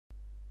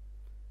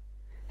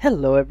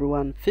Hello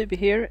everyone, Fuubi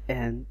here,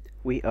 and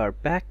we are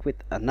back with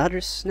another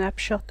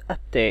Snapshot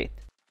update.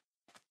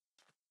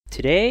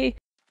 Today,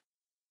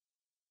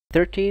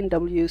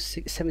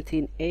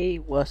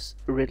 13W17A was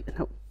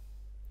no,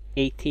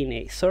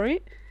 18A, sorry.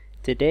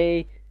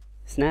 Today,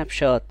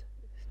 Snapshot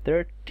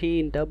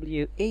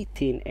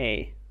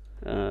 13W18A,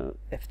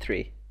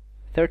 F3.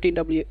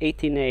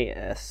 13W18A,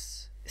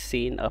 as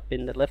seen up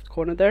in the left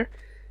corner there,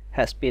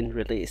 has been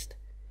released.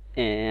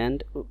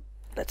 And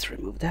let's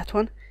remove that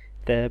one.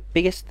 The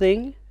biggest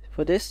thing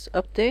for this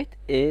update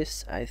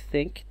is, I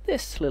think,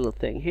 this little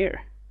thing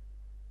here.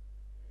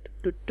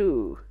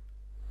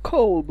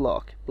 Coal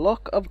block.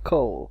 Block of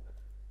coal.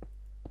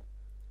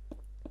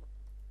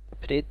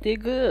 Pretty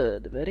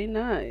good. Very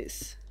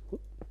nice.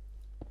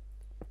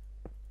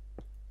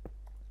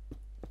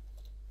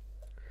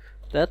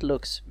 That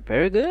looks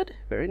very good.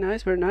 Very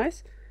nice, very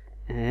nice.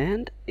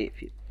 And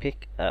if you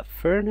pick a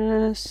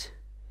furnace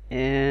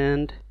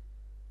and...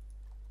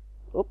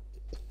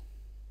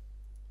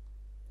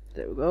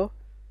 there we go.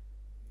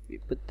 You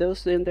put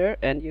those in there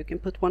and you can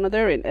put one of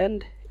there in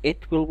and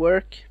it will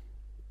work.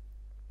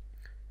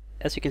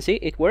 As you can see,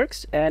 it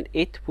works, and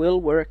it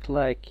will work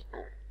like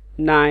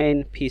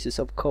 9 pieces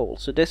of coal.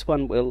 So this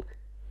one will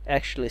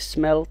actually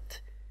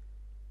smelt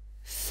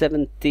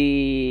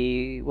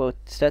 70,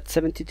 what's that,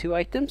 72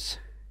 items?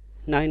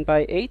 9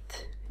 by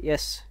 8?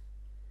 Yes.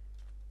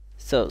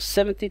 So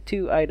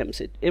 72 items.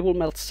 It will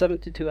melt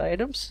 72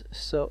 items.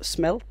 So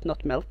smelt,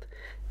 not melt.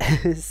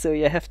 So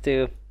you have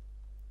to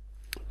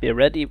be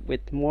ready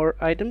with more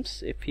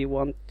items if you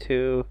want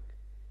to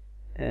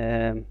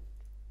if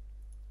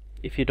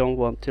you don't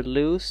want to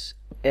lose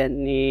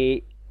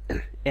any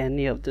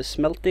of the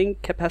smelting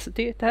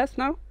capacity it has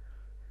now.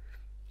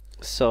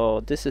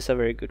 So this is a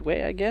very good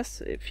way, I guess.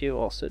 If you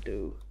also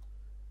do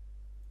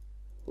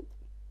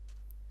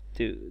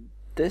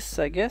this,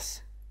 I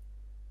guess.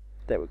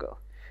 There we go.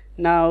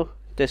 Now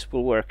this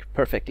will work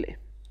perfectly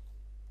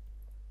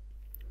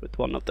with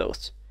one of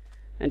those.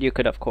 And you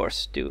could of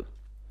course do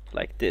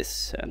like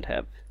this and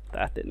have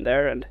that in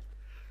there, and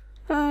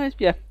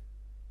yeah.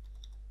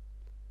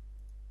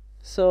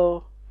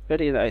 So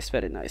very nice,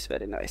 very nice,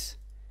 very nice.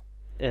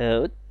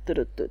 Let's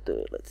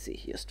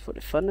see, just for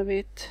the fun of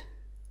it.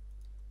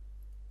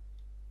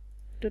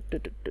 There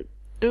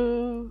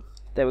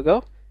we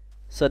go.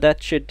 So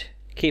that should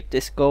keep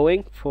this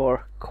going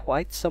for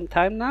quite some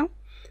time now.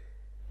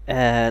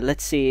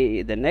 Let's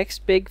see, the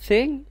next big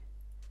thing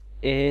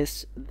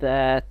is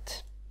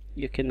that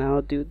you can now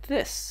do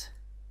this.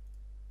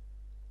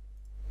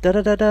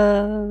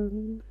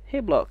 Hay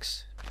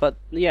blocks. But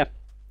yeah,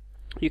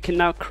 you can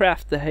now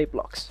craft the hay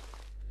blocks,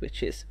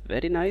 which is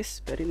very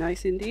nice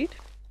indeed.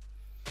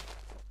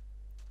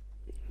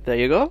 There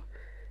you go.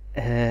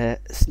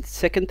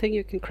 Second thing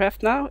you can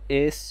craft now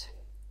is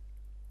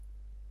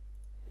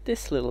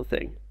this little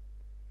thing,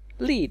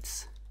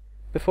 leads.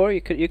 Before you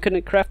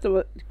couldn't craft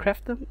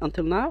them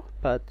until now,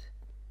 but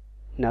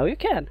now you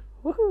can.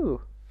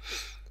 Woohoo!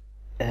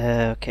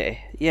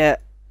 Okay, yeah.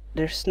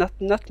 There's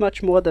not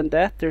much more than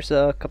that. There's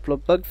a couple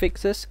of bug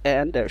fixes,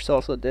 and there's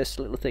also this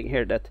little thing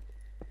here that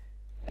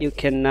you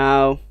can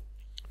now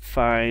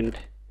find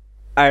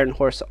iron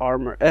horse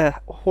armor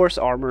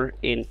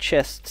in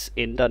chests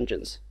in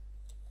dungeons.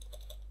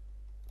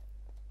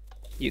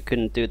 You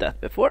couldn't do that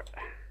before.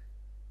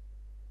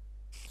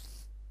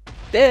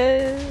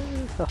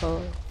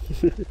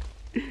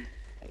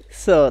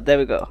 So there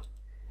we go.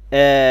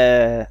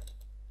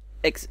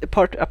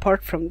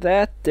 Apart from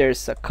that,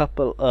 there's a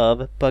couple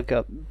of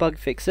bug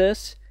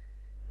fixes.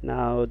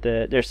 Now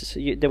there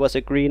was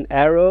a green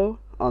arrow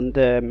on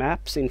the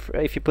maps.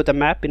 If you put a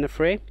map in a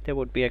frame, there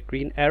would be a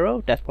green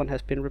arrow. That one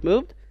has been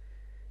removed.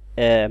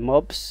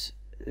 Mobs,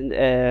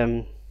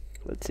 let's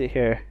see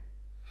here.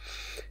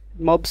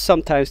 Mobs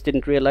sometimes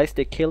didn't realize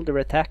they killed their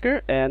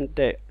attacker and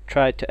they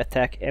tried to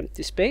attack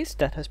empty space.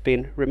 That has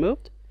been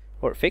removed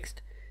or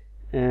fixed.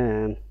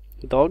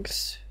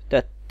 Dogs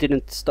that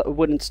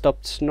wouldn't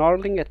stop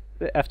snarling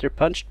after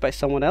punched by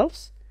someone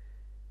else,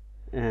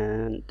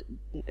 and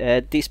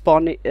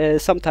despawn.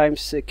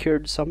 Sometimes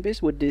cured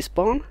zombies would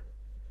despawn.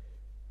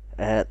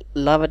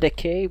 Lava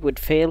decay would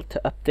fail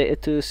to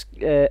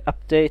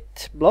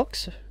update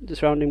blocks, the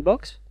surrounding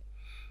blocks.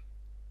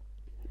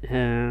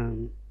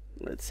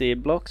 Let's see,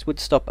 blocks would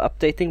stop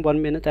updating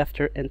 1 minute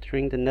after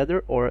entering the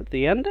Nether or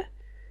the end.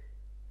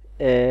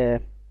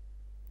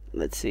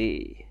 Let's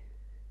see.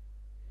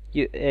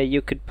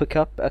 You could pick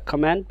up a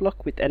command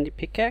block with any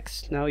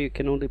pickaxe. Now you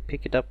can only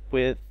pick it up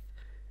with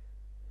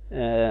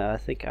I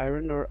think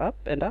iron or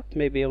up,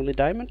 maybe only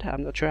diamond.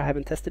 I'm not sure, I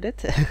haven't tested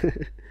it.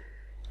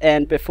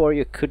 And before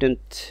you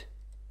couldn't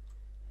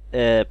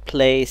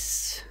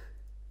place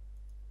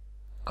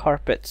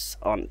carpets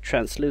on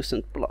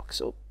translucent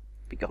blocks. Oh,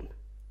 be gone.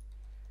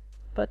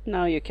 But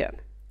now you can.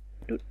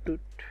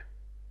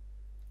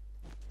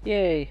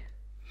 Yay!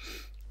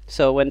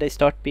 So when you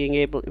start being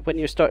able to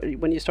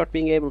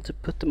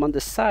put them on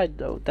the side,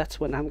 though, that's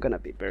when I'm gonna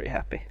be very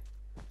happy.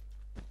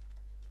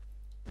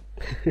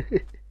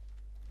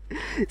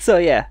 So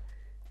yeah,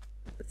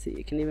 Let's see,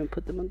 you can even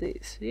put them on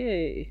these.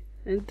 Yay!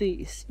 And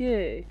these.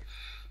 Yay!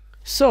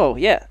 So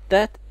yeah,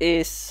 that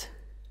is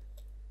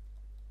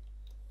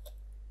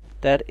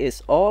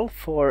all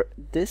for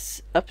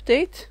this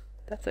update.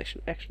 That's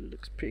actually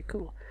looks pretty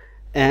cool.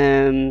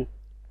 And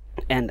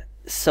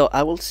so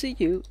I will see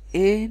you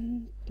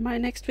in my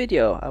next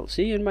video. I will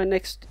see you in my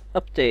next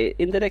update,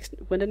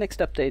 when the next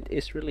update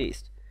is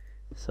released.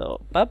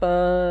 So bye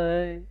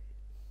bye.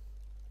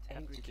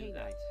 Angry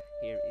K9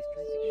 here is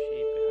trying to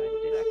shave behind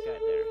this guy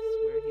there.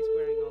 He's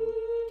wearing all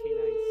K9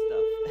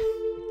 stuff.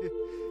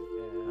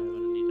 I'm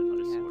gonna need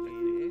another sword.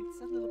 It's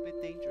a little bit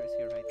dangerous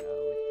here right now.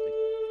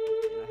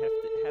 I have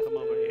Come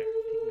over here.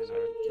 Pigmen So I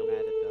are can kill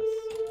mad them. at us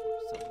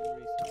for some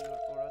reason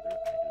or other.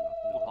 I do not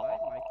know why.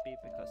 It might be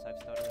because I've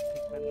started a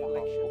Pigman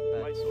collection.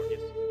 But My sword,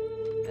 yes.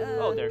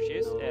 oh, there she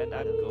is, and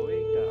I'm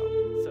going down.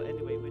 So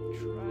anyway, we're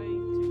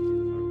trying to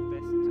do our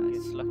best to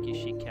get lucky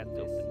she can't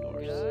open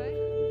doors. Let's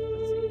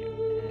see here.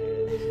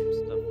 Some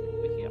stuff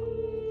with here.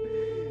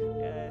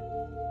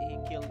 He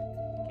killed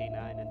K9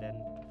 and then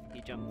he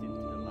jumped into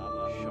the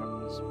lava.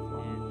 Sharpness 1.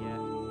 And yeah.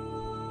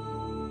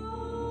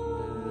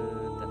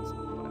 That's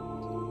not what I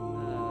want.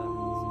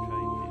 He's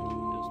trying to.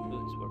 Those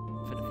boots were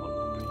for the fall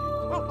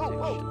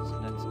protection, so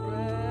that's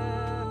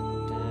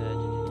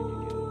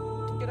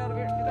get out of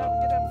here! Get out!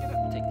 Get out! Get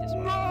out! Take this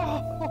one.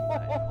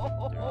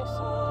 There is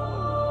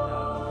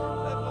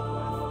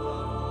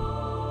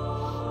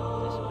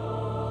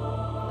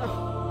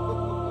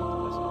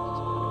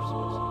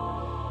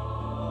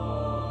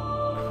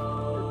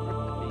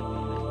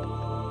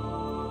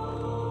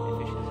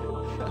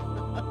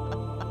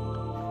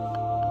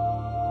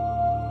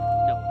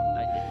no,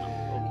 I did not.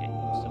 Okay,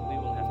 so we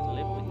will have to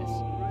live with this.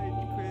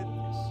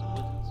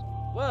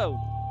 Whoa!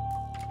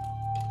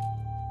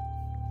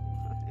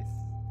 Nice.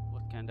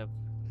 What kind of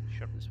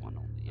sharpness 1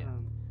 only? Yeah,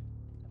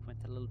 that went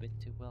a little bit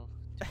too well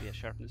to be a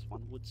sharpness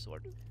 1 wood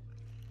sword.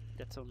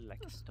 That's only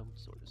like a stone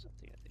sword or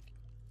something, I think.